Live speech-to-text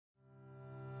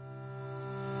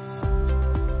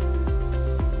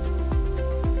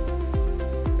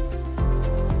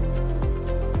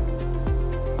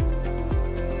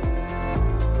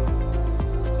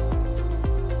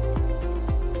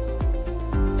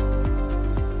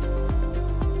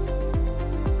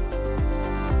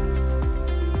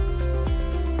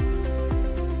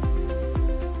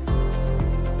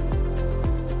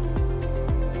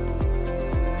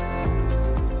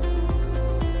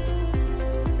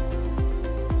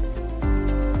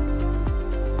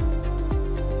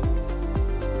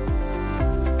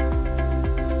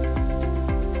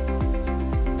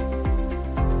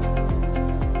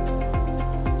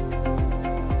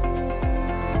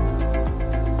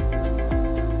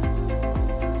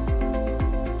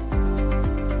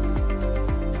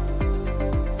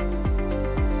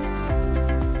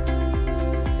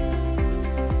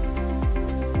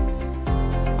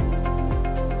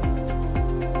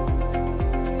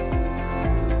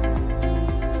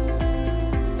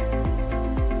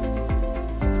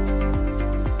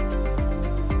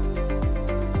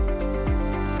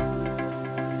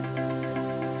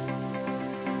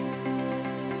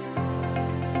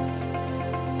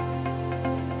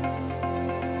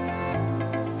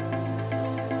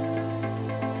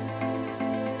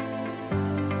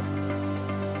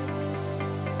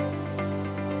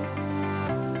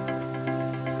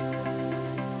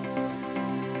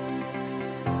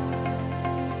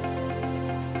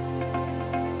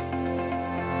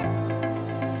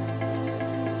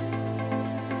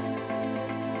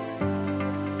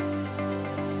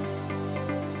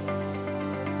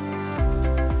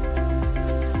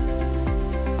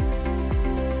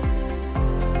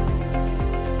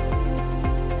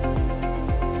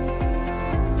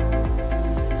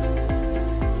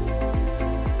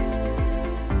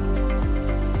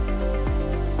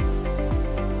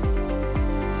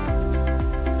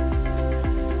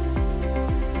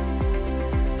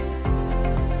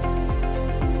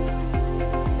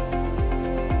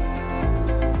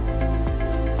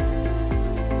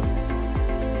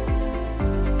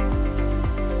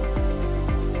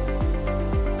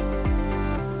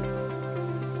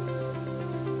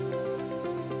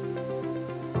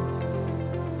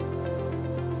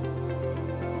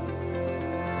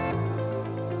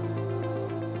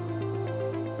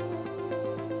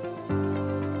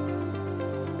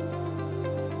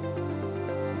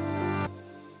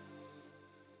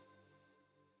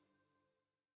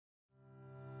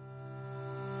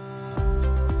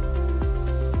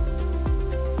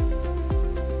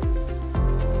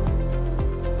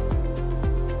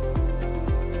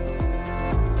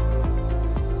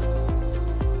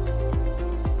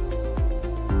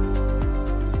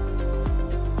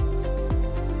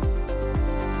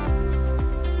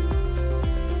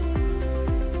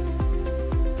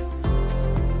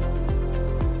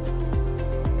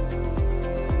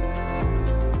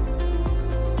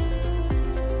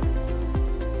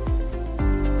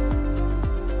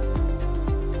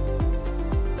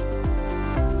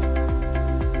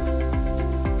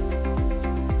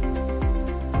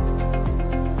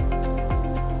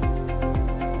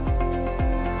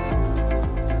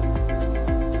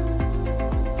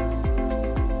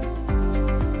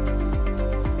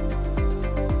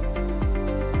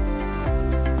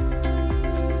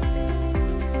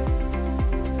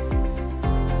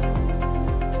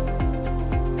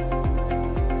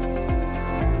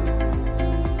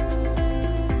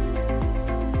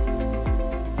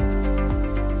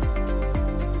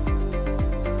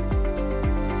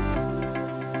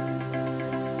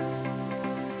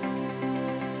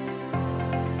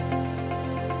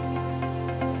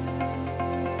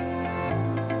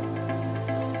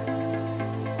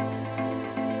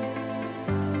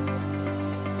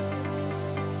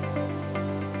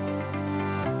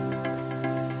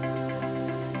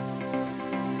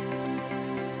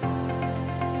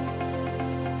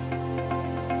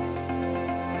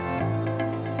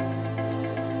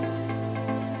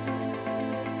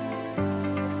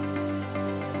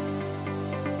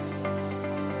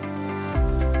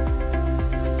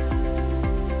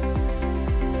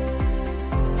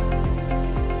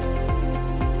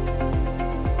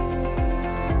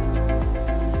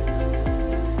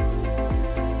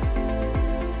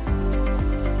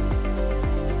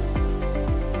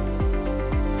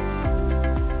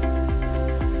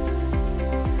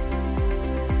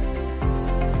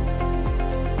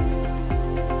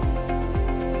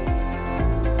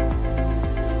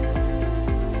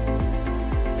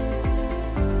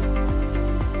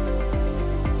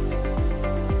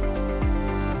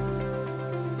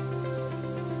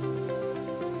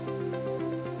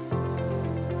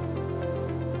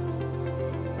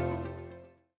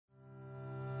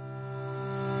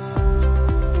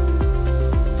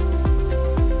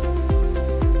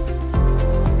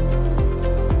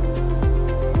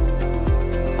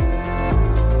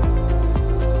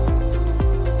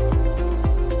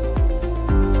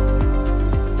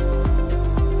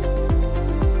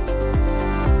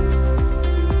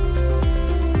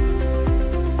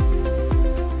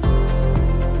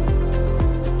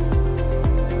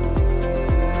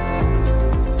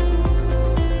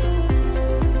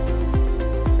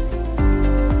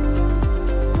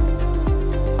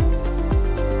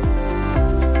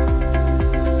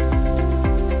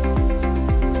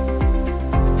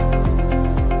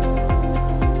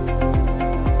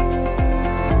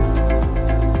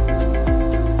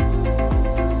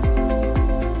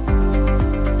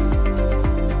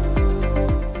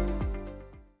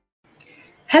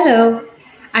Hello,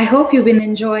 I hope you've been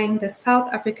enjoying the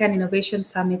South African Innovation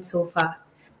Summit so far.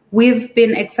 We've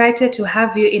been excited to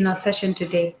have you in our session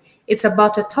today. It's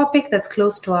about a topic that's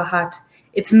close to our heart.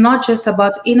 It's not just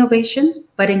about innovation,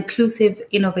 but inclusive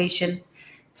innovation.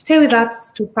 Stay with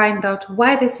us to find out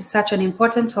why this is such an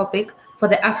important topic for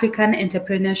the African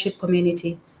entrepreneurship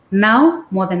community, now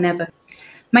more than ever.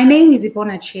 My name is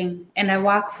Ivona Ching, and I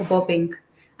work for Bob Inc.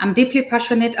 I'm deeply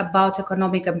passionate about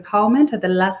economic empowerment at the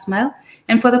last mile,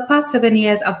 and for the past 7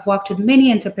 years, I've worked with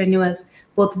many entrepreneurs,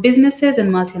 both businesses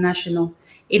and multinational,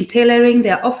 in tailoring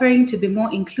their offering to be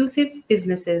more inclusive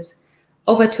businesses.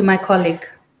 Over to my colleague.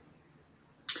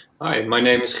 Hi, my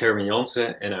name is Gerben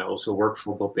Jansen, and I also work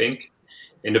for Bob Inc.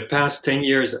 In the past 10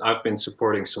 years, I've been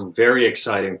supporting some very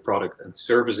exciting product and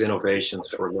service innovations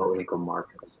for low-income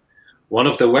markets. One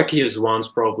of the wackiest ones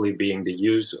probably being the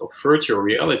use of virtual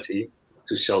reality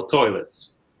to sell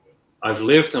toilets. I've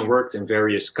lived and worked in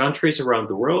various countries around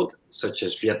the world, such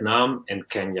as Vietnam and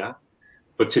Kenya,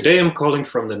 but today I'm calling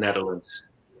from the Netherlands.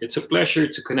 It's a pleasure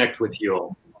to connect with you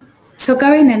all. So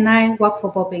Garin and I work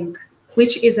for Bob Inc.,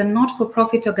 which is a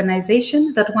not-for-profit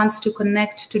organization that wants to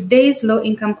connect today's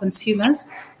low-income consumers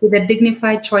with the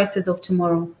dignified choices of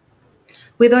tomorrow.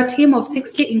 With our team of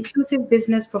 60 inclusive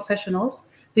business professionals,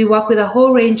 we work with a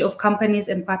whole range of companies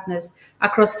and partners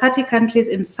across 30 countries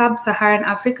in sub-Saharan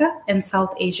Africa and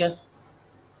South Asia.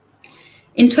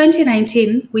 In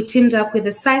 2019, we teamed up with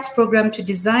the SICE program to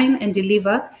design and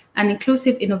deliver an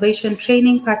inclusive innovation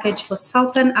training package for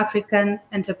Southern African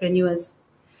entrepreneurs.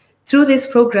 Through this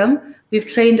program, we've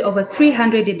trained over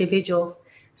 300 individuals,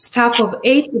 staff of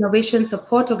 8 innovation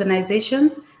support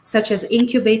organizations, such as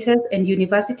incubators and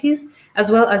universities,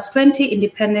 as well as 20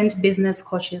 independent business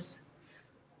coaches.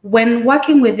 When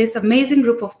working with this amazing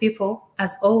group of people,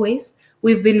 as always,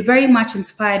 we've been very much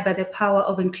inspired by the power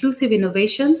of inclusive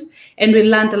innovations, and we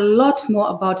learned a lot more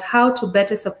about how to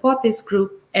better support this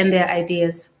group and their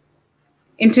ideas.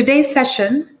 In today's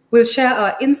session, we'll share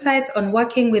our insights on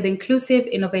working with inclusive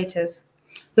innovators.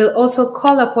 We'll also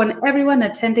call upon everyone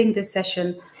attending this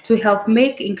session to help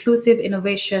make inclusive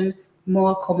innovation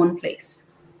more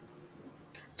commonplace.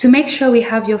 To make sure we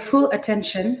have your full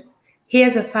attention,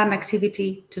 here's a fun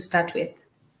activity to start with.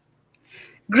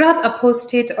 Grab a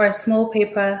Post-it or a small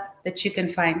paper that you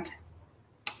can find.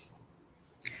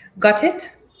 Got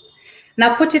it?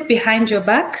 Now put it behind your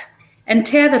back and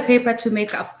tear the paper to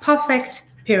make a perfect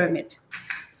pyramid.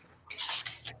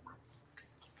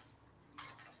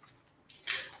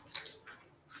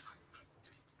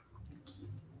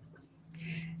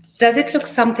 Does it look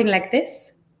something like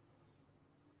this?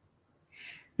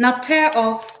 Now tear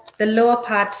off the lower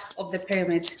part of the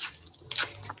pyramid.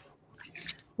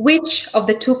 Which of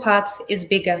the two parts is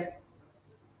bigger?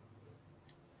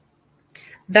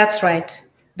 That's right,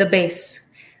 the base.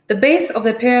 The base of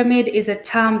the pyramid is a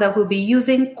term that we'll be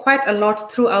using quite a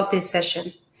lot throughout this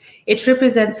session. It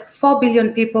represents 4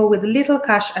 billion people with little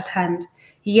cash at hand,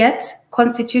 yet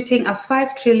constituting a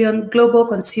 5 trillion global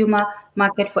consumer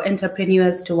market for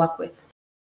entrepreneurs to work with.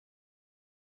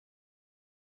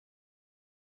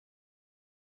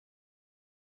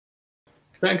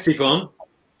 Thanks, Yvonne.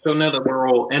 So now that we're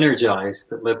all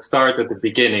energized, let's start at the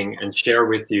beginning and share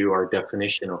with you our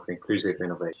definition of inclusive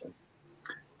innovation.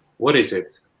 What is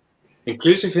it?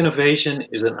 Inclusive innovation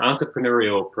is an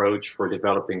entrepreneurial approach for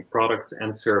developing products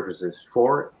and services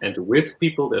for and with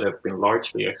people that have been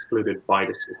largely excluded by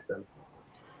the system.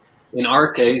 In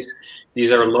our case,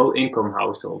 these are low-income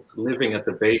households living at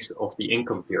the base of the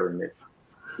income pyramid.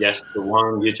 Yes, the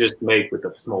one you just made with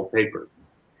a small paper.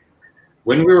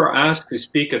 When we were asked to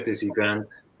speak at this event,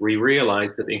 we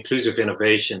realized that inclusive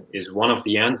innovation is one of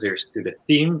the answers to the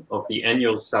theme of the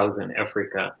annual Southern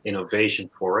Africa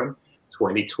Innovation Forum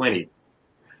 2020.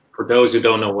 For those who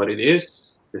don't know what it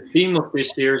is, the theme of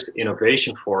this year's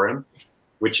Innovation Forum,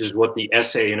 which is what the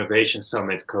SA Innovation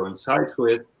Summit coincides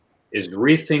with, is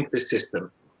Rethink the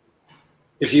System.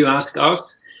 If you ask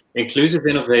us, inclusive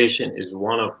innovation is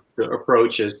one of the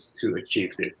approaches to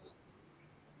achieve this.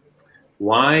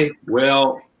 Why?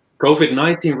 Well,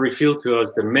 COVID-19 revealed to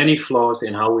us the many flaws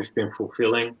in how we've been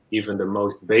fulfilling even the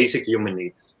most basic human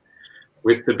needs,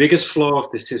 with the biggest flaw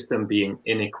of the system being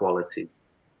inequality.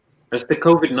 As the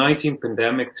COVID-19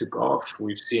 pandemic took off,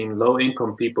 we've seen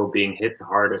low-income people being hit the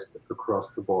hardest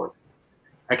across the board.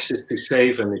 Access to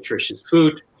safe and nutritious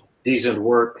food, decent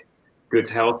work, good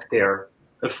health care,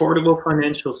 affordable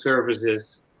financial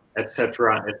services,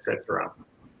 etc., etc.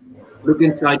 Look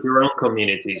inside your own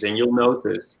communities and you'll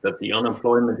notice that the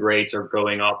unemployment rates are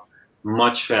going up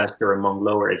much faster among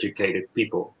lower educated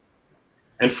people.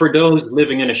 And for those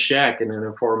living in a shack in an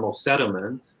informal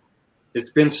settlement, It's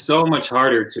been so much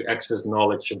harder to access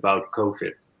knowledge about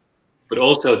COVID, but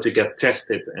also to get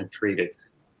tested and treated.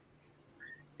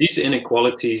 These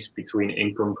inequalities between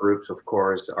income groups, of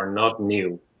course, are not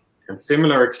new, and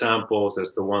similar examples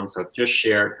as the ones I've just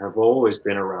shared have always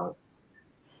been around.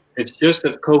 It's just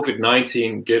that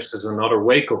COVID-19 gives us another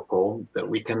wake-up call that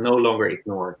we can no longer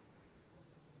ignore.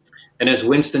 And as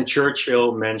Winston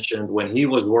Churchill mentioned when he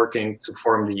was working to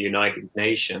form the United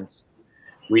Nations,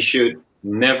 we should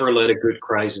never let a good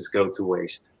crisis go to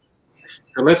waste.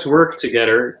 So let's work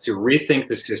together to rethink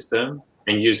the system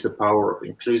and use the power of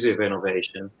inclusive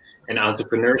innovation and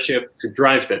entrepreneurship to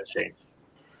drive that change.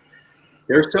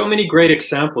 There are so many great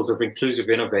examples of inclusive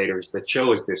innovators that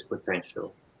show us this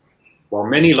potential. While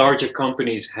many larger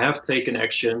companies have taken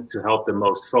action to help the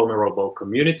most vulnerable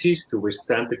communities to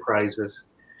withstand the crisis,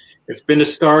 it's been the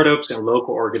startups and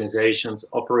local organizations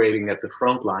operating at the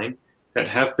front line that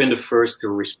have been the first to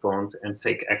respond and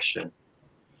take action.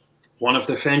 One of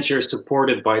the ventures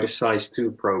supported by the Size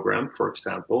 2 program, for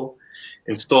example,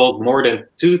 installed more than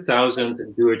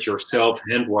 2,000 do-it-yourself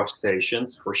hand wash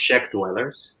stations for shack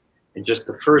dwellers in just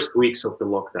the first weeks of the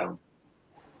lockdown.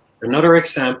 Another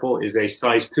example is a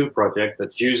Size 2 project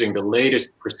that's using the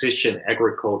latest precision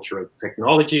agricultural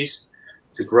technologies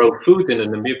to grow food in the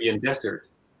Namibian desert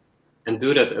and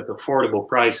do that at affordable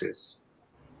prices.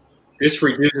 This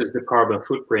reduces the carbon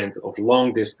footprint of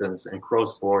long-distance and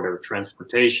cross-border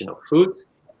transportation of food,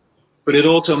 but it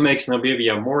also makes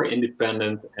Namibia more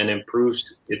independent and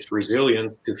improves its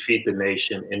resilience to feed the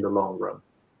nation in the long run.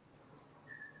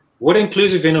 What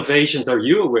inclusive innovations are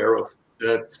you aware of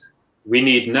that we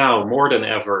need now more than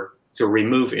ever to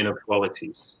remove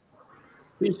inequalities?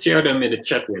 Please share them in the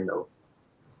chat window.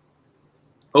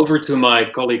 Over to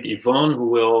my colleague Yvonne, who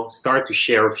will start to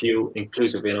share a few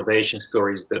inclusive innovation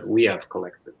stories that we have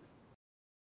collected.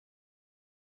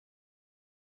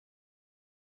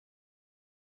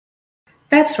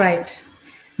 That's right.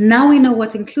 Now we know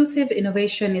what inclusive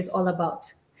innovation is all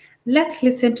about. Let's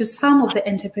listen to some of the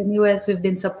entrepreneurs we've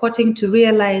been supporting to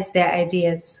realize their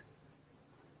ideas.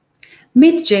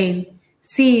 Meet Jane,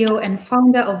 CEO and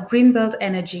founder of Greenbelt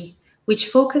Energy, which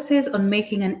focuses on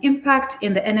making an impact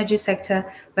in the energy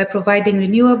sector by providing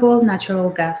renewable natural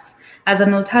gas as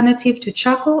an alternative to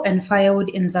charcoal and firewood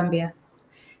in Zambia.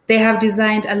 They have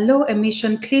designed a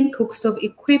low-emission clean cookstove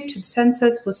equipped with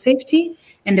sensors for safety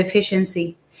and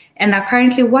efficiency, and are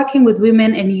currently working with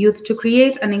women and youth to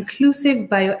create an inclusive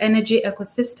bioenergy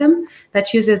ecosystem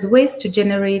that uses waste to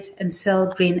generate and sell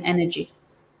green energy.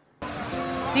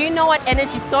 Do you know what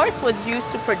energy source was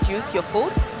used to produce your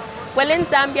food? Well, in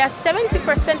Zambia,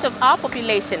 70% of our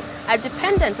population are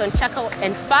dependent on charcoal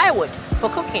and firewood for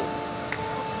cooking.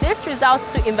 This results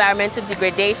to environmental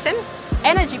degradation,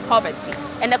 energy poverty,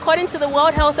 and according to the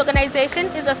World Health Organization,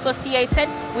 is associated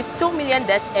with 2 million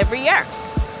deaths every year.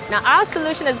 Now, our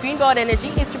solution as Greenbelt Energy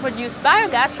is to produce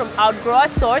biogas from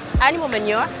outgrower-sourced animal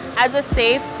manure as a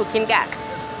safe cooking gas.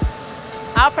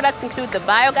 Our products include the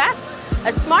biogas,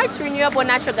 a smart renewable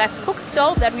natural gas cook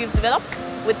stove that we've developed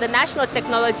with the National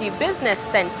Technology Business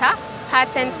Center,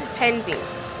 patent pending.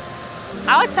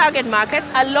 Our target markets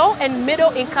are low and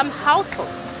middle income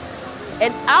households.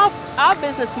 And our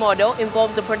business model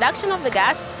involves the production of the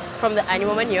gas from the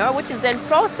animal manure, which is then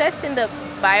processed in the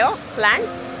bio plant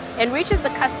and reaches the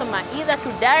customer either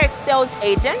through direct sales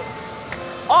agents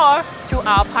or through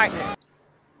our partners.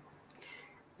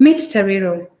 Meet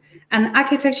Tariro, an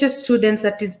architecture student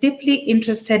that is deeply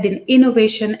interested in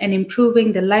innovation and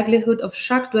improving the livelihood of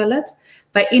shack dwellers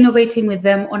by innovating with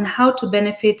them on how to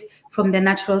benefit from their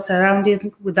natural surroundings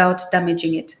without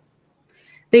damaging it.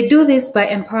 They do this by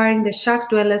empowering the shack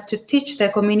dwellers to teach their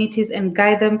communities and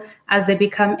guide them as they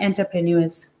become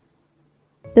entrepreneurs.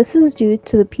 This is due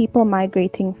to the people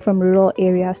migrating from rural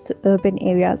areas to urban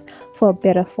areas for a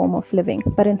better form of living,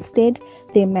 but instead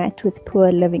they met with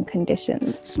poor living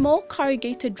conditions. Small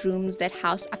corrugated rooms that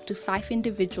house up to 5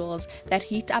 individuals that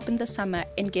heat up in the summer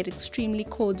and get extremely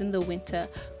cold in the winter,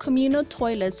 communal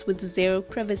toilets with zero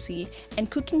privacy,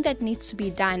 and cooking that needs to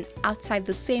be done outside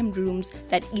the same rooms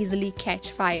that easily catch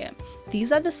fire.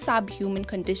 These are the subhuman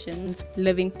conditions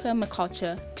Living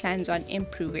Permaculture plans on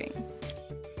improving.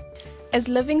 As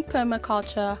Living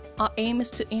Permaculture, our aim is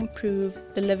to improve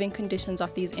the living conditions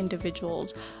of these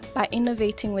individuals by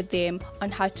innovating with them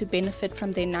on how to benefit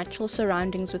from their natural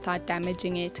surroundings without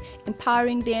damaging it,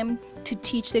 empowering them to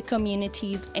teach their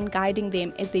communities, and guiding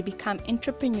them as they become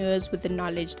entrepreneurs with the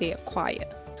knowledge they acquire.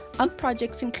 Our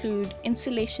projects include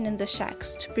insulation in the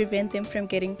shacks to prevent them from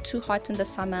getting too hot in the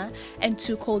summer and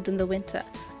too cold in the winter,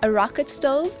 a rocket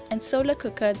stove and solar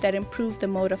cooker that improve the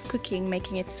mode of cooking,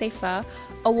 making it safer,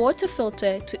 a water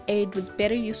filter to aid with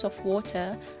better use of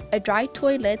water, a dry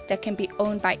toilet that can be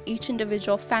owned by each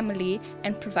individual family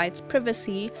and provides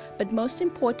privacy, but most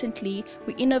importantly,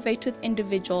 we innovate with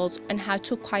individuals on how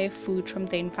to acquire food from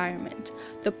the environment.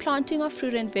 The planting of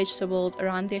fruit and vegetables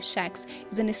around their shacks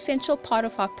is an essential part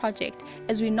of our project,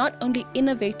 as we not only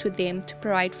innovate with them to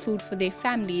provide food for their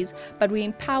families, but we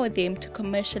empower them to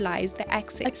commercialize the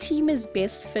access. A team is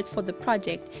best fit for the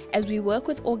project as we work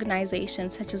with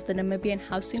organizations such as the Namibian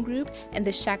Housing Group and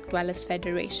the Shack Dwellers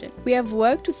Federation. We have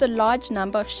worked with a large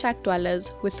number of shack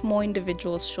dwellers, with more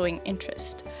individuals showing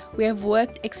interest. We have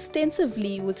worked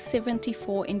extensively with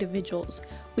 74 individuals.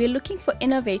 We are looking for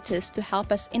innovators to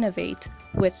help us innovate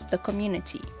with the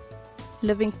community.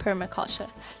 Living permaculture.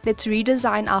 Let's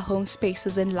redesign our home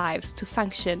spaces and lives to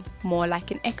function more like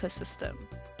an ecosystem.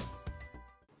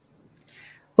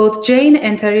 Both Jane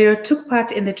and Tariro took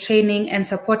part in the training and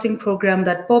supporting program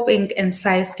that Bob Inc. and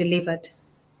SAIS delivered.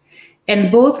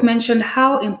 And both mentioned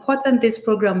how important this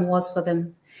program was for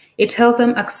them. It helped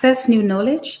them access new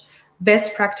knowledge,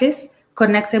 best practice,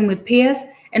 connect them with peers,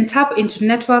 and tap into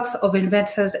networks of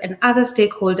inventors and other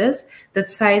stakeholders that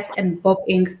SAIS and Bob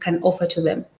Inc. can offer to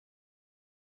them.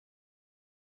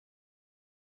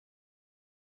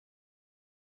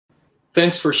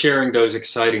 Thanks for sharing those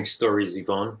exciting stories,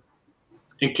 Yvonne.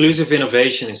 Inclusive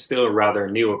innovation is still a rather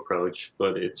new approach,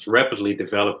 but it's rapidly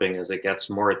developing as it gets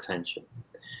more attention.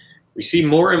 We see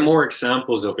more and more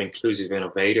examples of inclusive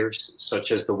innovators,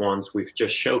 such as the ones we've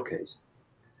just showcased,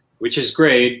 which is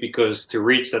great because to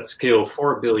reach that scale,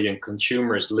 4 billion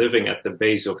consumers living at the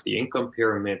base of the income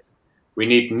pyramid, we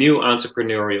need new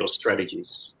entrepreneurial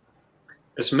strategies.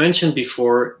 As mentioned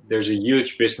before, there's a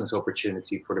huge business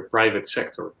opportunity for the private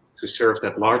sector to serve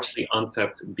that largely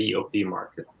untapped BOP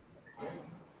market.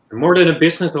 And more than a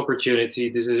business opportunity,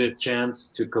 this is a chance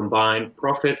to combine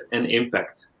profit and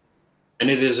impact. And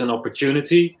it is an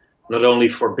opportunity not only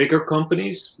for bigger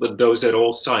companies, but those at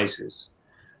all sizes,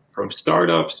 from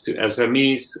startups to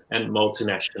SMEs and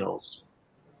multinationals.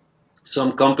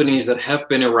 Some companies that have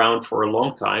been around for a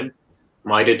long time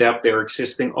might adapt their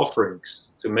existing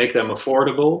offerings to make them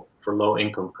affordable for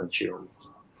low-income consumers.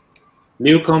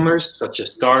 Newcomers, such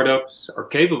as startups, are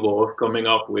capable of coming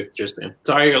up with just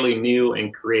entirely new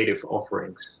and creative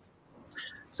offerings.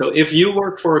 So if you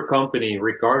work for a company,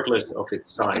 regardless of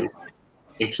its size,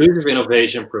 inclusive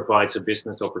innovation provides a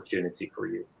business opportunity for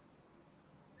you.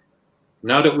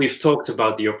 Now that we've talked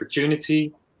about the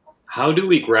opportunity, how do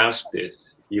we grasp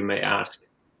this, you may ask?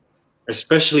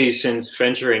 Especially since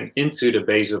venturing into the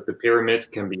base of the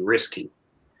pyramid can be risky,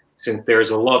 since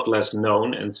there's a lot less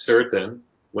known and certain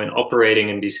when operating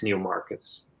in these new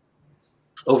markets.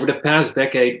 Over the past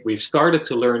decade, we've started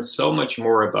to learn so much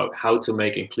more about how to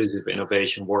make inclusive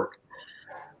innovation work.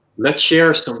 Let's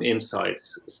share some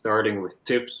insights, starting with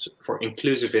tips for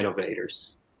inclusive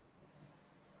innovators.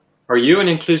 Are you an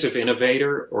inclusive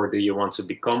innovator, or do you want to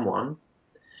become one?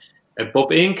 At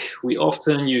Bob Inc., we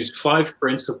often use 5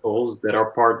 principles that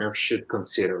our partners should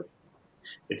consider.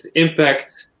 It's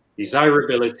impact,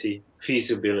 desirability,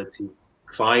 feasibility,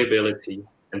 viability,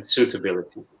 and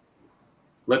suitability.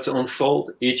 Let's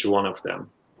unfold each one of them.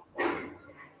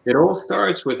 It all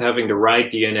starts with having the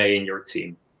right DNA in your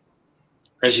team.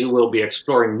 As you will be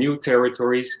exploring new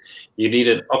territories, you need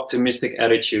an optimistic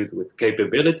attitude with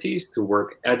capabilities to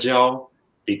work agile,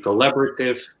 be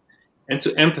collaborative, and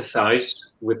to empathize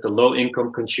with the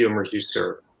low-income consumers you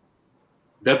serve.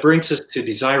 That brings us to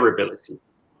desirability.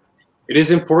 It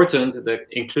is important that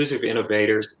inclusive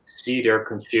innovators see their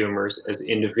consumers as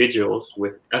individuals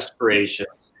with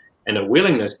aspirations and a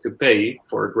willingness to pay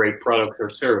for a great product or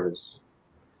service.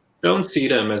 Don't see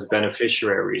them as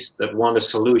beneficiaries that want a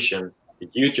solution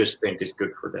that you just think is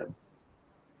good for them.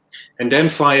 And then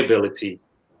viability.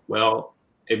 Well,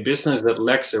 a business that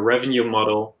lacks a revenue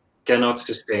model cannot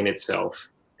sustain itself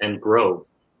and grow.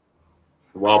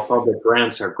 While public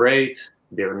grants are great,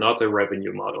 they're not a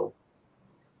revenue model.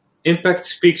 Impact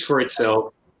speaks for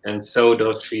itself, and so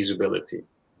does feasibility.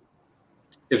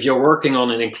 If you're working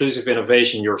on an inclusive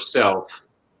innovation yourself,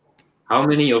 how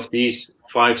many of these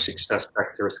 5 success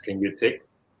factors can you tick?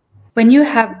 When you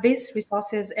have these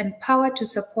resources and power to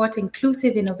support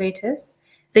inclusive innovators,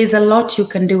 there's a lot you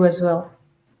can do as well.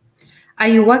 Are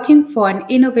you working for an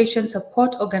innovation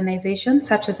support organization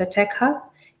such as a tech hub,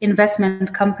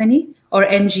 investment company, or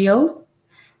NGO?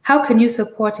 How can you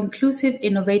support inclusive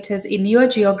innovators in your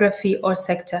geography or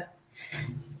sector?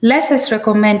 Let us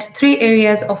recommend 3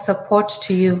 areas of support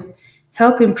to you.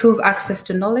 Help improve access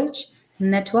to knowledge,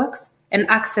 networks, and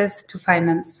access to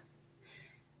finance.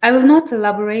 I will not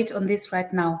elaborate on this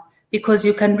right now because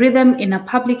you can read them in a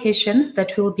publication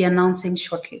that we'll be announcing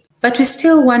shortly. But we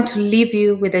still want to leave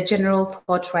you with a general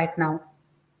thought right now.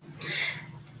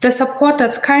 The support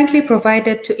that's currently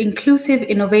provided to inclusive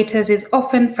innovators is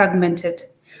often fragmented,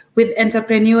 with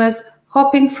entrepreneurs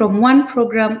hopping from one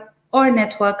program or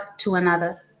network to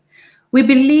another. We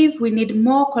believe we need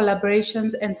more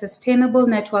collaborations and sustainable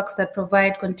networks that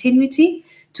provide continuity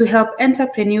to help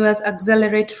entrepreneurs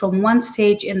accelerate from one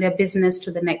stage in their business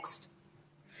to the next.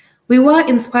 We were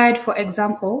inspired, for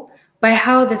example, by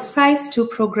how the SICE2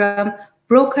 program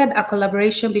brokered a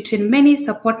collaboration between many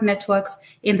support networks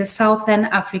in the Southern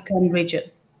African region.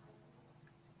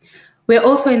 We're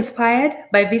also inspired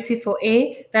by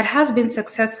VC4A that has been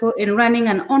successful in running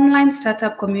an online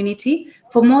startup community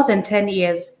for more than 10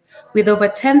 years, with over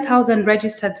 10,000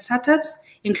 registered startups,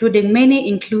 including many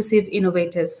inclusive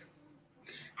innovators.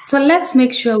 So let's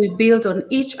make sure we build on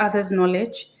each other's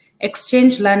knowledge,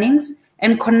 exchange learnings,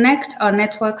 and connect our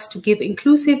networks to give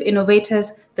inclusive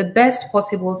innovators the best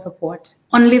possible support.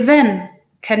 Only then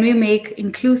can we make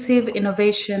inclusive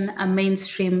innovation a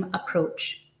mainstream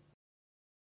approach.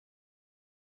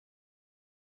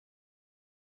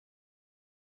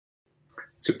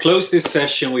 To close this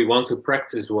session, we want to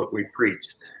practice what we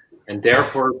preached and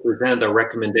therefore present our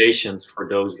recommendations for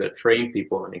those that train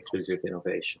people on inclusive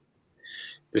innovation.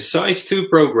 The SICE2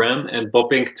 program and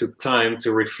Bob Inc. took time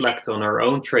to reflect on our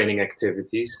own training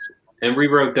activities, and we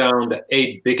wrote down the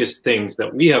 8 biggest things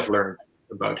that we have learned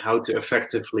about how to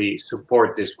effectively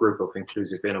support this group of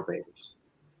inclusive innovators.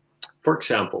 For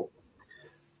example,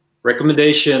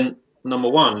 recommendation number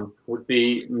 1 would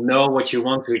be know what you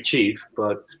want to achieve,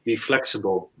 but be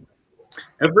flexible.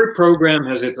 Every program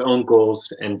has its own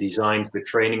goals and designs the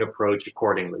training approach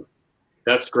accordingly.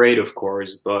 That's great, of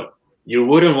course, but you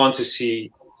wouldn't want to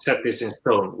set this in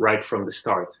stone right from the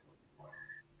start.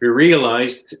 We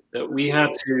realized that we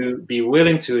had to be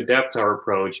willing to adapt our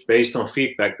approach based on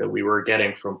feedback that we were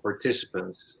getting from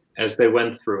participants as they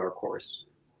went through our course.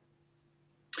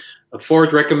 A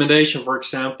 4th recommendation, for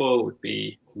example, would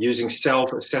be using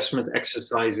self-assessment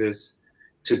exercises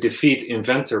to defeat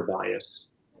inventor bias.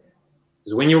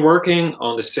 Because when you're working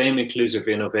on the same inclusive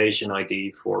innovation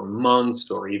idea for months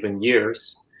or even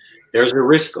years, there's a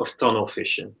risk of tunnel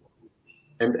vision.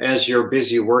 And as you're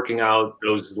busy working out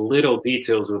those little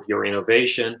details of your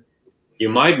innovation, you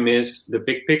might miss the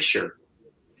big picture.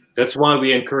 That's why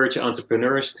we encourage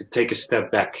entrepreneurs to take a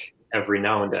step back every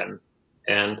now and then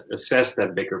and assess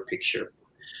that bigger picture.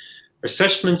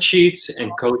 Assessment sheets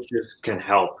and coaches can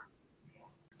help.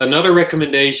 Another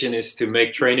recommendation is to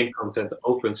make training content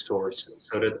open source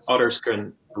so that others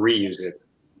can reuse it.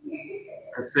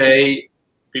 Let's say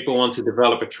people want to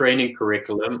develop a training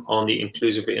curriculum on the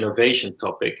inclusive innovation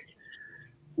topic.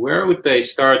 Where would they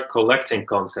start collecting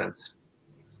content?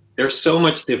 There's so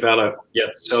much developed,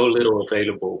 yet so little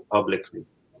available publicly.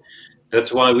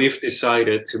 That's why we've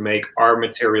decided to make our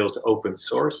materials open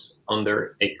source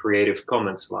under a Creative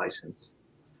Commons license.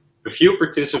 A few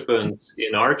participants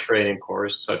in our training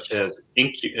course, such as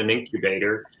an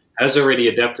incubator, has already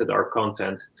adapted our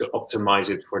content to optimize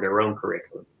it for their own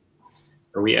curriculum.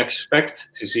 And we expect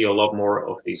to see a lot more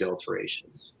of these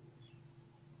alterations.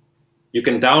 You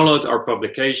can download our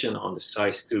publication on the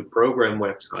SICE2 program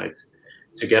website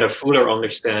to get a fuller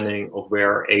understanding of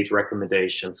where our 8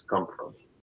 recommendations come from.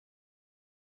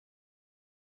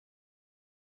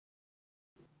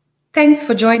 Thanks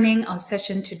for joining our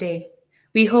session today.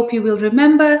 We hope you will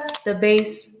remember the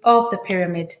base of the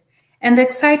pyramid and the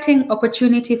exciting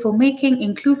opportunity for making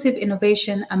inclusive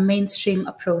innovation a mainstream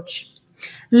approach.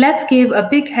 Let's give a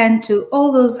big hand to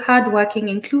all those hardworking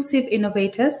inclusive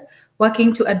innovators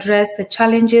working to address the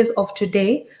challenges of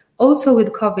today, also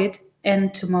with COVID,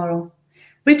 and tomorrow.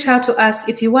 Reach out to us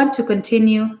if you want to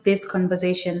continue this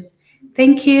conversation.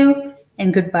 Thank you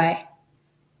and goodbye.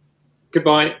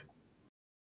 Goodbye.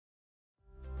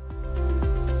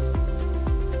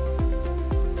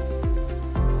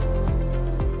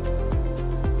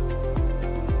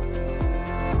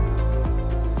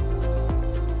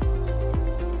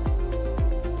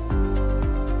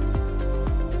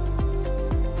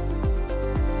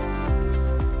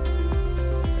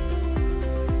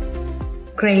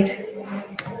 Great.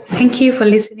 Thank you for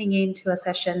listening in to a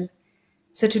session.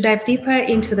 So to dive deeper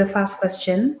into the first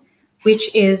question, which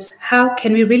is how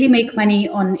can we really make money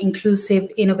on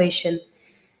inclusive innovation?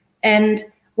 And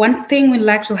one thing we'd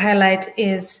like to highlight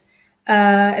is,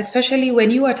 especially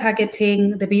when you are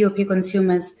targeting the BOP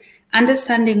consumers,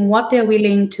 understanding what they're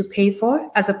willing to pay for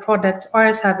as a product or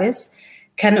a service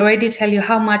can already tell you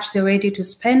how much they're ready to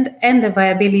spend and the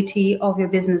viability of your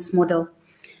business model.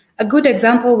 A good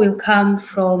example will come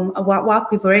from what work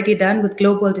we've already done with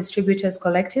Global Distributors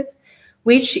Collective,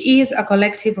 which is a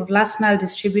collective of last-mile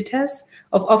distributors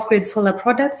of off-grid solar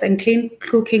products and clean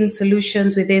cooking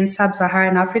solutions within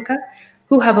sub-Saharan Africa,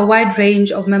 who have a wide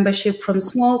range of membership from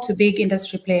small to big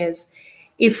industry players.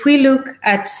 If we look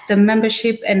at the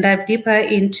membership and dive deeper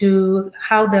into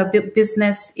how the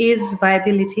business is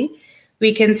viability,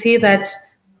 we can see that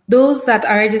those that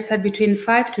are registered between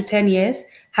 5 to 10 years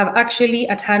have actually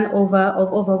a turnover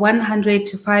of over 100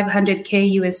 to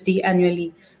 500K USD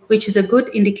annually, which is a good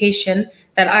indication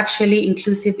that actually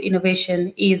inclusive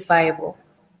innovation is viable.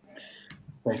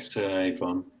 Thanks,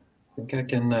 Yvonne. I think I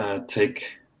can take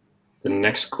the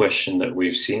next question that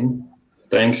we've seen.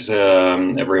 Thanks,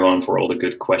 everyone, for all the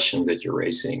good questions that you're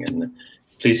raising, and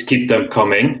please keep them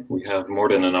coming. We have more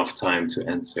than enough time to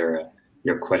answer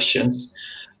your questions.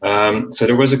 So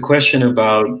there was a question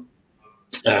about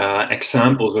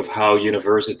examples of how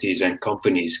universities and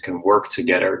companies can work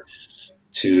together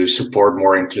to support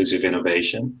more inclusive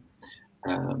innovation.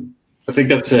 I think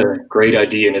that's a great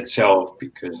idea in itself,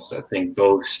 because I think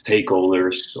both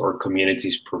stakeholders or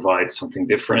communities provide something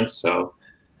different. So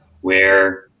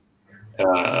where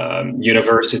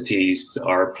universities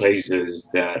are places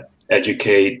that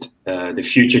educate the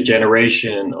future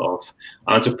generation of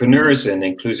entrepreneurs and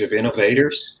inclusive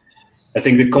innovators, I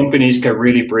think the companies can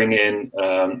really bring in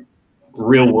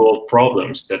real world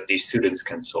problems that these students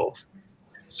can solve.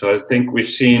 So I think we've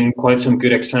seen quite some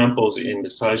good examples in the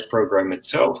SIZE program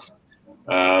itself,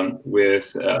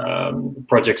 with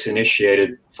projects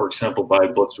initiated, for example, by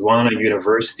Botswana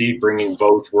University, bringing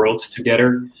both worlds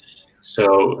together.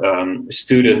 So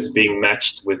students being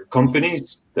matched with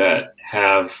companies that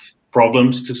have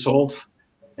problems to solve,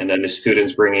 and then the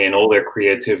students bringing in all their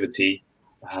creativity,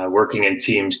 working in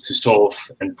teams to solve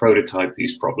and prototype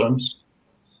these problems.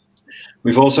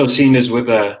 We've also seen this with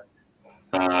a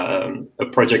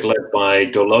project led by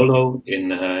Dololo in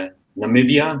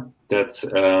Namibia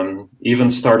that even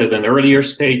started an earlier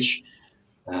stage,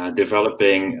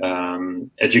 developing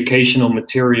educational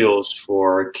materials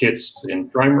for kids in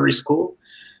primary school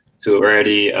to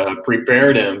already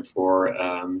prepare them for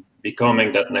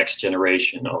becoming that next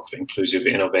generation of inclusive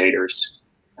innovators.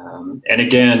 And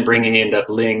again, bringing in that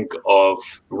link of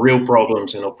real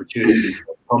problems and opportunities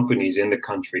that companies in the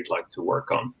country like to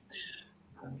work on.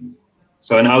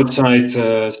 So and outside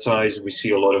SIZE, we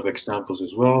see a lot of examples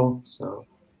as well. So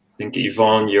I think,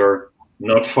 Yvonne, you're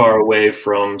not far away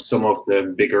from some of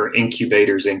the bigger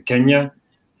incubators in Kenya.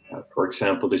 For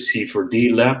example, the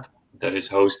C4D lab that is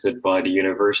hosted by the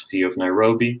University of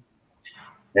Nairobi.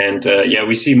 And yeah,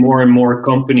 we see more and more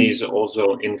companies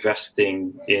also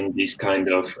investing in these kind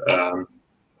of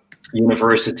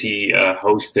university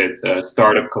hosted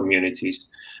startup communities.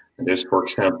 And there's, for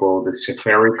example, the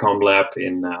Safaricom lab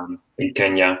in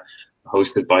Kenya,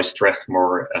 hosted by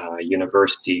Strathmore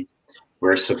University,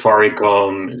 where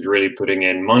Safaricom is really putting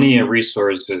in money and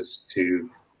resources to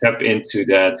tap into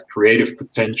that creative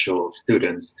potential of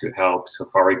students to help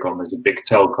Safaricom as a big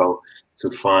telco to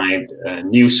find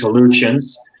new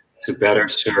solutions to better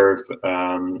serve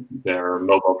their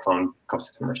mobile phone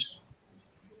customers.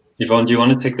 Yvonne, do you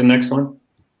want to take the next one?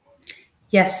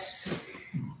 Yes.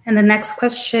 And the next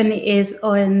question is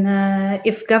on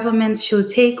if governments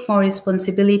should take more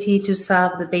responsibility to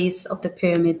serve the base of the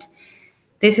pyramid.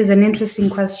 This is an interesting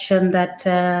question that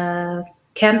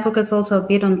can focus also a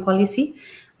bit on policy.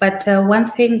 But one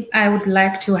thing I would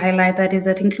like to highlight that is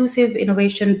that inclusive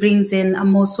innovation brings in a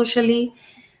more socially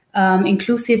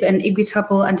inclusive and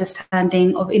equitable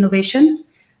understanding of innovation,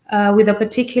 with a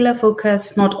particular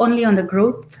focus not only on the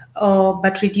growth,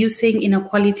 but reducing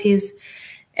inequalities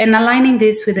and aligning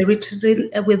this with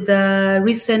the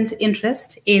recent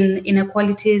interest in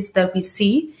inequalities that we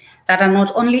see that are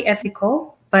not only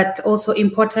ethical, but also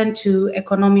important to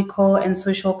economical and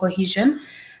social cohesion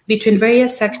between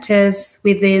various sectors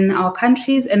within our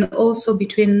countries and also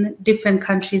between different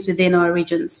countries within our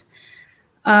regions.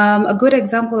 A good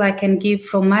example I can give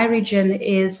from my region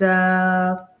is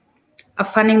a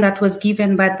funding that was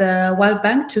given by the World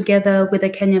Bank together with the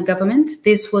Kenyan government.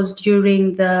 This was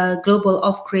during the Global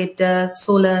Off-Grid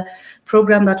Solar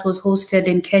Program that was hosted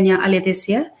in Kenya earlier this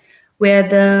year, where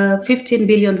the 15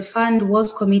 billion fund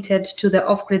was committed to the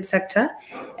off-grid sector.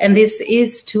 And this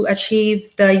is to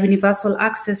achieve the universal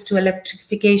access to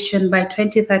electrification by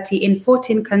 2030 in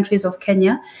 14 countries of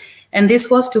Kenya. And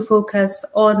this was to focus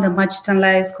on the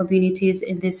marginalized communities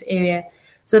in this area.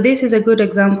 So this is a good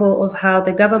example of how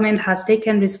the government has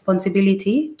taken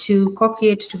responsibility to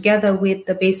co-create together with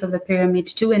the base of the pyramid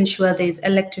to ensure there is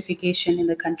electrification in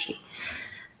the country.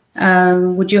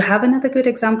 Would you have another good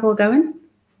example, Gavin?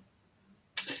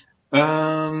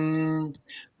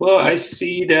 Well, I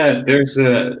see that there's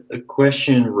a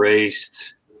question raised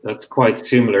that's quite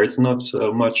similar. It's not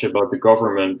so much about the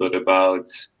government, but about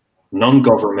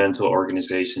non-governmental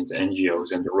organizations,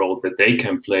 NGOs, and the role that they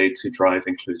can play to drive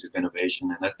inclusive innovation.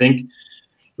 And I think,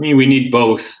 we need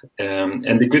both.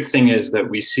 And the good thing is that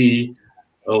we see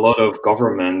a lot of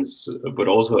governments, but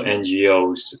also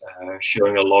NGOs,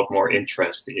 showing a lot more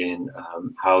interest in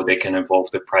how they can involve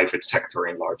the private sector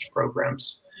in large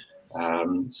programs.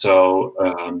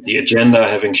 The agenda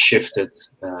having shifted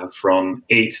from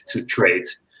aid to trade.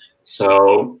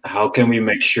 So how can we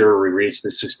make sure we reach the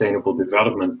sustainable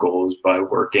development goals by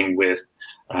working with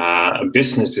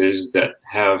businesses that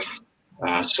have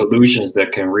solutions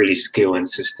that can really scale and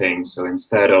sustain? So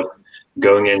instead of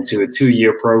going into a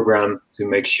 2-year program to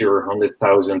make sure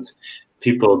 100,000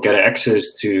 people get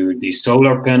access to these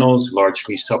solar panels,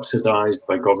 largely subsidized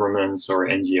by governments or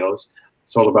NGOs,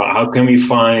 it's all about how can we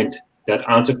find that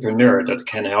entrepreneur that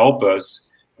can help us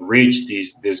reach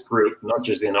this group, not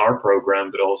just in our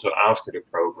program, but also after the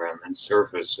program, and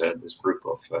service this group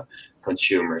of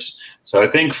consumers. So I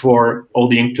think for all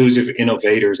the inclusive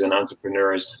innovators and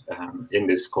entrepreneurs in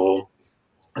this call,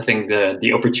 I think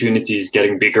the opportunity is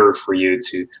getting bigger for you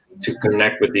to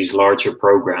connect with these larger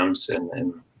programs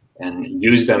and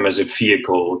use them as a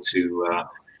vehicle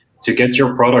to get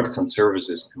your products and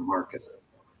services to market.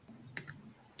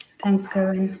 Thanks,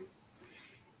 Karen.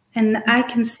 And I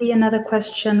can see another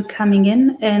question coming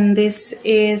in, and this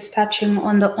is touching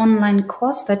on the online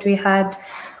course that we had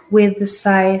with the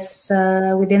SAIS,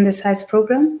 within the SAIS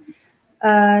program.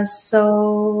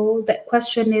 So the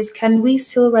question is, can we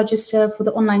still register for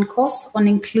the online course on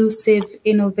inclusive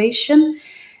innovation?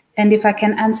 And if I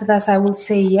can answer that, I will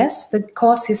say yes. The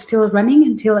course is still running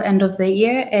until end of the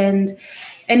year, and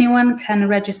anyone can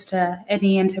register.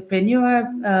 Any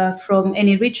entrepreneur from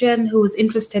any region who's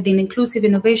interested in inclusive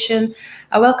innovation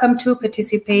are welcome to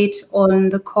participate on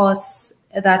the course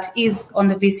that is on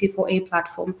the VC4A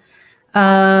platform.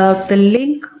 The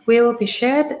link will be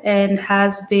shared and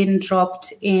has been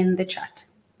dropped in the chat.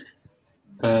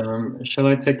 Shall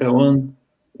I take that one,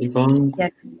 Yvonne?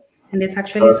 Yes, and it's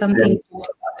actually something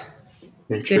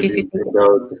introducing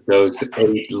those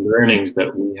 8 learnings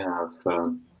that we have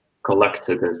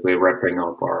collected as we're wrapping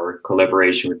up our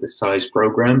collaboration with the SAIS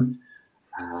program.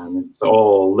 It's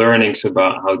all learnings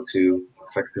about how to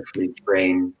effectively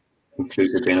train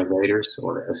inclusive innovators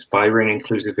or aspiring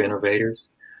inclusive innovators.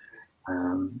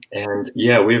 And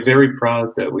yeah, we're very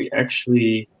proud that we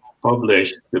actually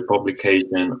published the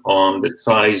publication on the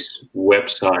SAIS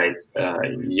website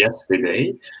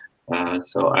yesterday.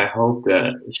 So I hope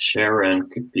that Sharon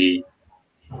could be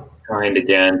kind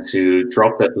again to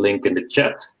drop that link in the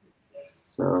chat.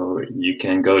 So you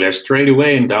can go there straight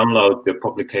away and download the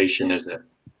publication as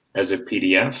a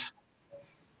PDF.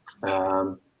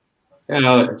 And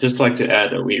I'd just like to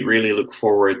add that we really look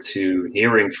forward to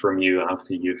hearing from you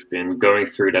after you've been going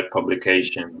through that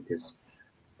publication, because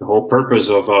the whole purpose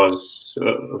of us,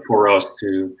 for us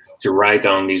to write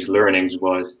down these learnings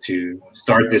was to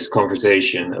start this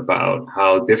conversation about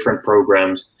how different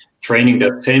programs training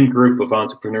that same group of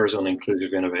entrepreneurs on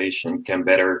inclusive innovation can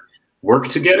better work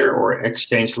together or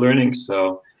exchange learning.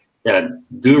 So yeah,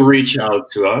 do reach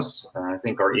out to us. I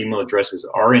think our email addresses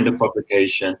are in the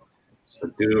publication. So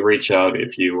do reach out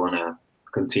if you want to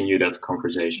continue that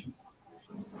conversation.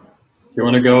 You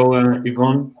want to go,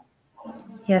 Yvonne?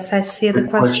 Yes, I see the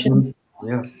question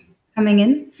coming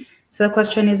in. So the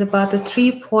question is about the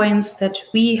 3 points that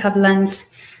we have learned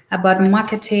about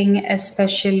marketing,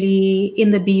 especially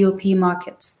in the BOP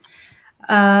markets.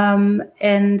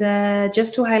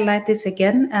 Just to highlight this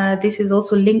again, this is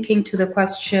also linking to the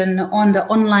question on the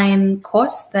online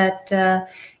course that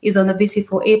is on the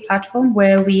VC4A platform,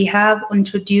 where we have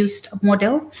introduced a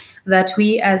model that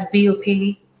we as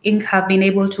BOP Inc. have been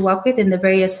able to work with in the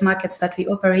various markets that we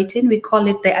operate in. We call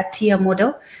it the ATIA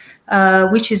model,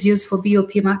 which is used for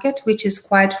BOP market, which is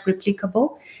quite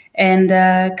replicable and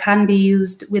can be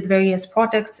used with various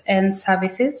products and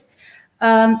services.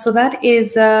 So that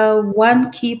is one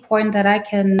key point that I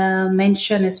can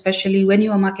mention, especially when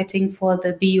you are marketing for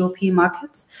the BOP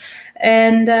markets.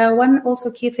 And one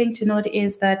also key thing to note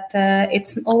is that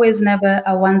it's always never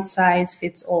a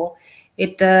one-size-fits-all.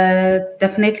 It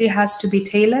definitely has to be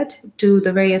tailored to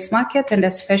the various markets and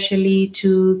especially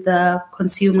to the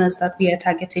consumers that we are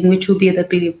targeting, which will be the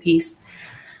BOPs.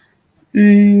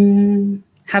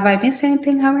 Have I missed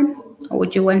anything, Haren? Or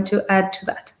would you want to add to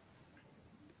that?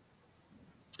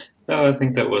 No, I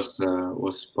think that was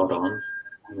spot on.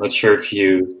 I'm not sure if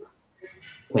you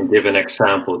can give an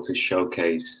example to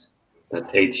showcase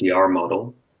that ATR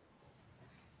model.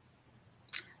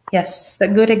 Yes, a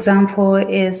good example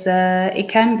is it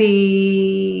can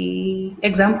be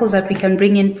examples that we can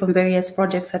bring in from various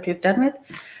projects that we've done with.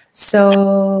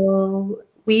 So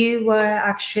we were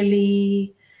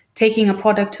actually taking a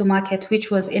product to market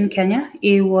which was in Kenya.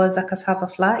 It was a cassava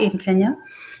flour in Kenya.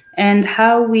 And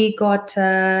how we got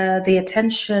the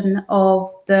attention of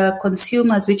the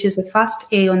consumers, which is a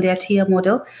fast A on their tier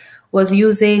model, was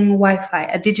using Wi-Fi,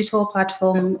 a digital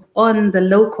platform on the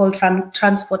local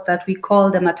transport that we call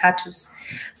the matatus.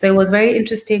 So it was very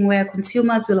interesting where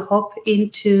consumers will hop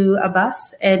into a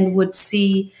bus and would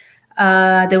see,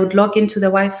 they would log into the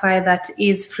Wi-Fi that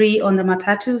is free on the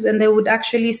matatus, and they would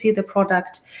actually see the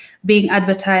product being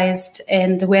advertised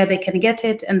and where they can get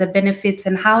it and the benefits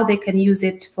and how they can use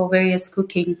it for various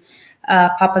cooking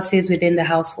purposes within the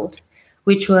household,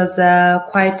 which was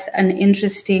quite an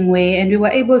interesting way. And we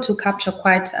were able to capture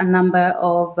quite a number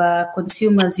of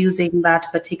consumers using that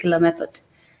particular method.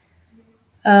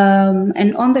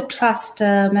 And on the trust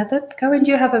method, Karen, do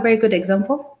you have a very good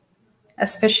example,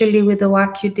 especially with the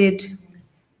work you did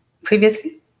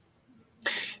previously?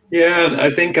 Yeah,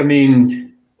 I think, I mean,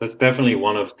 that's definitely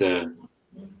one of the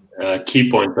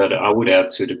key points that I would add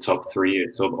to the top three.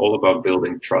 It's all about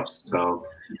building trust. So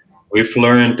we've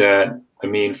learned that, I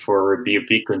mean, for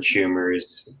BOP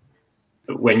consumers,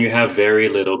 when you have very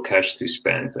little cash to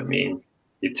spend, I mean,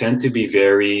 you tend to be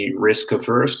very risk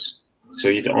averse. So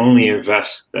you'd only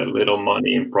invest that little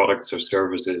money in products or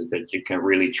services that you can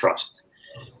really trust.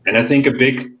 And I think a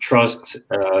big trust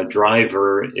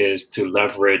driver is to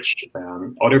leverage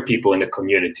other people in the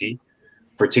community,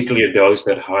 particularly those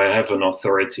that have an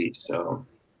authority. So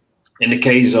in the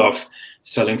case of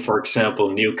selling, for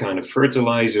example, new kind of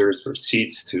fertilizers or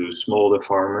seeds to smaller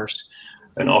farmers,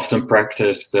 an often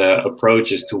practiced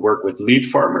approach is to work with lead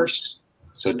farmers.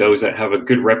 So those that have a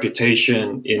good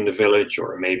reputation in the village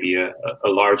or maybe a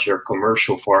larger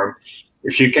commercial farm,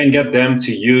 if you can get them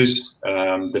to use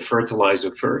the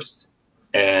fertilizer first,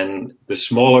 and the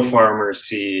smaller farmers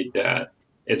see that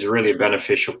it's really a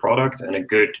beneficial product and a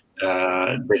good,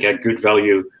 they get good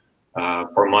value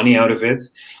for money out of it,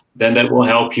 then that will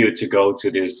help you to go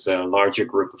to this larger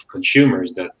group of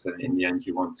consumers that in the end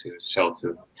you want to sell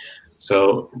to.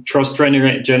 So trust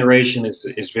generation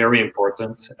is very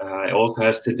important. It also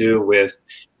has to do with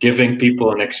giving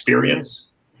people an experience.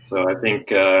 So I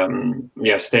think,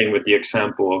 yeah, staying with the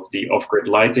example of the off-grid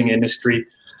lighting industry,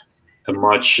 a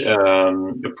much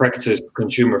practiced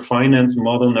consumer finance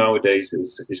model nowadays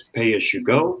is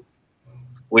pay-as-you-go,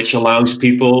 which allows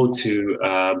people to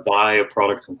buy a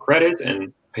product on credit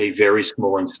and pay very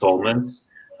small installments,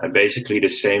 basically the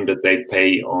same that they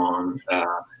pay on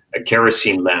a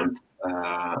kerosene lamp,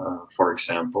 for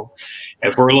example.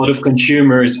 And for a lot of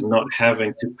consumers, not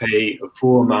having to pay a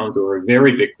full amount or a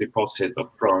very big deposit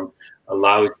upfront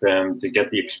allows them to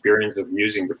get the experience of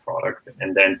using the product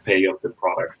and then pay off the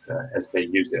product as they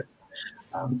use it.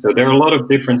 So there are a lot of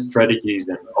different strategies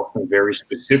and often very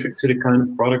specific to the kind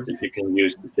of product that you can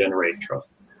use to generate trust.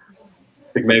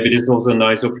 I think maybe this is also a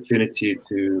nice opportunity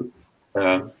to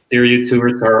steer you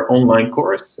towards our online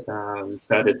course. We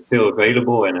said it's still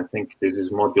available, and I think this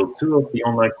is module 2 of the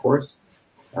online course,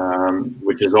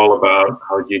 which is all about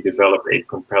how do you develop a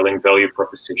compelling value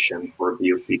proposition for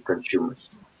BOP consumers.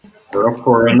 So of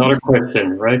course, another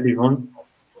question, right, Yvonne?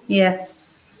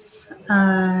 Yes,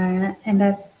 and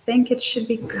I think it should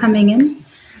be coming in.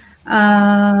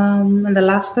 And the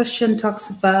last question talks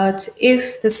about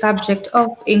if the subject of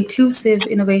inclusive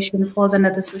innovation falls under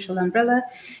the social umbrella.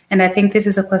 And I think this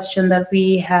is a question that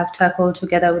we have tackled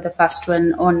together with the first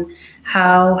one on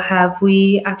how have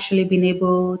we actually been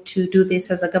able to do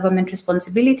this as a government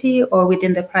responsibility or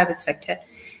within the private sector.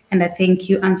 And I think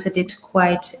you answered it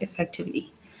quite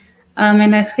effectively.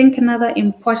 And I think another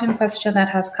important question that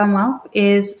has come up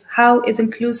is how is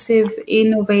inclusive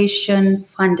innovation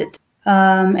funded?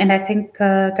 And I think,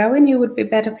 Gawain, you would be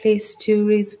better placed to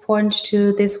respond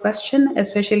to this question,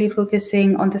 especially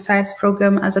focusing on the SciES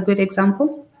program as a good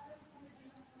example.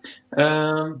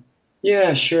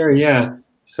 Yeah, sure, yeah.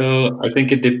 So I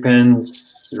think it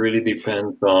depends, really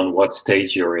depends on what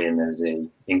stage you're in as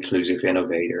an inclusive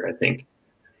innovator. I think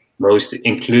most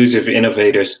inclusive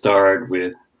innovators start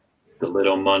with the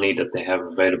little money that they have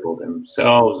available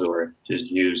themselves or just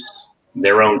use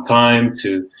their own time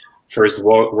to first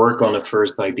work on a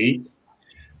first idea.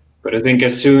 But I think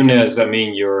as soon as, I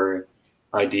mean, your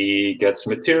idea gets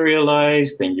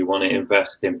materialized and you want to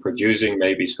invest in producing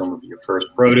maybe some of your first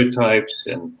prototypes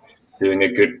and doing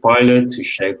a good pilot to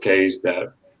showcase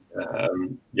that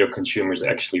your consumers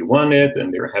actually want it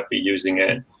and they're happy using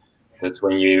it, that's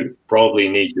when you probably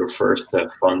need your first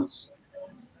funds.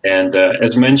 And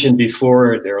as mentioned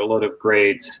before, there are a lot of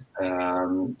great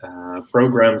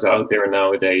programs out there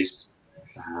nowadays,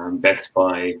 backed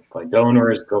by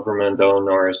donors, government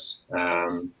donors,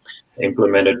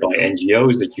 implemented by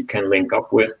NGOs that you can link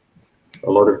up with.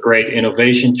 A lot of great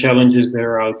innovation challenges that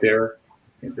are out there.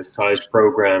 I think the SIZE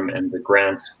program and the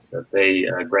grant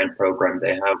program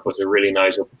they have was a really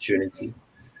nice opportunity.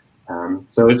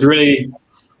 So it's really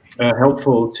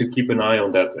helpful to keep an eye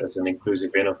on that as an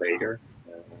inclusive innovator.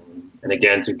 And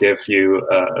again, to give you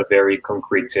a very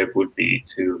concrete tip would be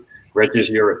to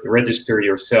register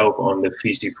yourself on the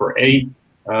VC4A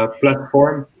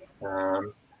platform,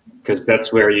 because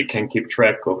that's where you can keep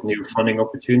track of new funding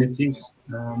opportunities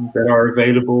that are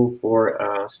available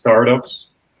for startups.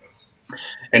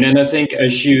 And then I think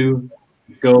as you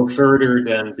go further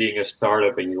than being a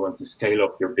startup and you want to scale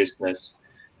up your business,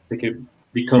 I think it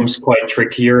becomes quite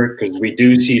trickier, because we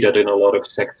do see that in a lot of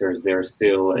sectors there's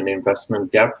still an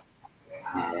investment gap.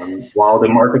 While the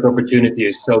market opportunity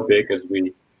is so big, as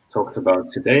we talked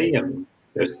about today, and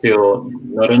there's still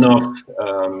not enough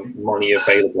money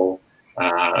available,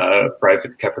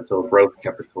 private capital, growth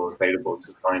capital available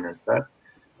to finance that.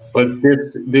 But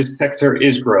this sector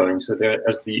is growing, so that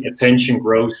as the attention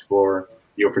grows for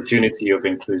the opportunity of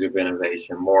inclusive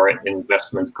innovation, more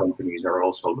investment companies are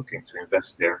also looking to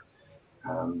invest there.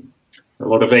 A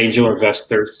lot of angel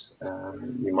investors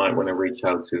you might want to reach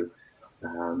out to.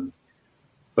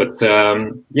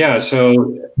 Yeah, so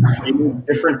you need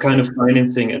different kind of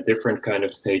financing at different kind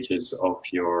of stages of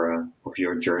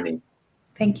your journey.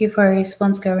 Thank you for your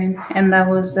response, Garin, and that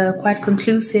was quite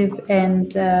conclusive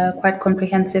and quite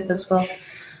comprehensive as well.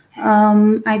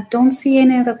 I don't see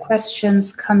any other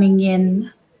questions coming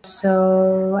in,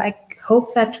 so I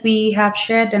hope that we have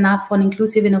shared enough on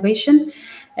inclusive innovation.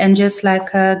 And just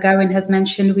like Garin had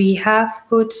mentioned, we have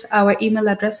put our email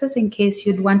addresses in case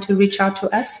you'd want to reach out to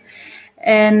us.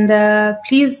 And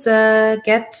please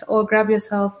get or grab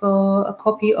yourself a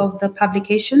copy of the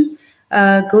publication.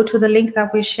 Go to the link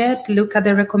that we shared, look at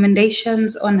the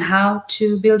recommendations on how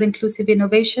to build inclusive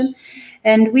innovation.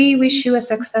 And we wish you a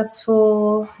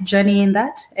successful journey in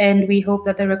that. And we hope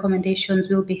that the recommendations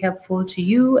will be helpful to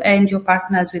you and your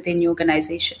partners within your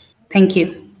organization. Thank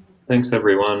you. Thanks,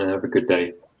 everyone, and have a good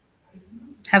day.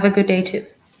 Have a good day too.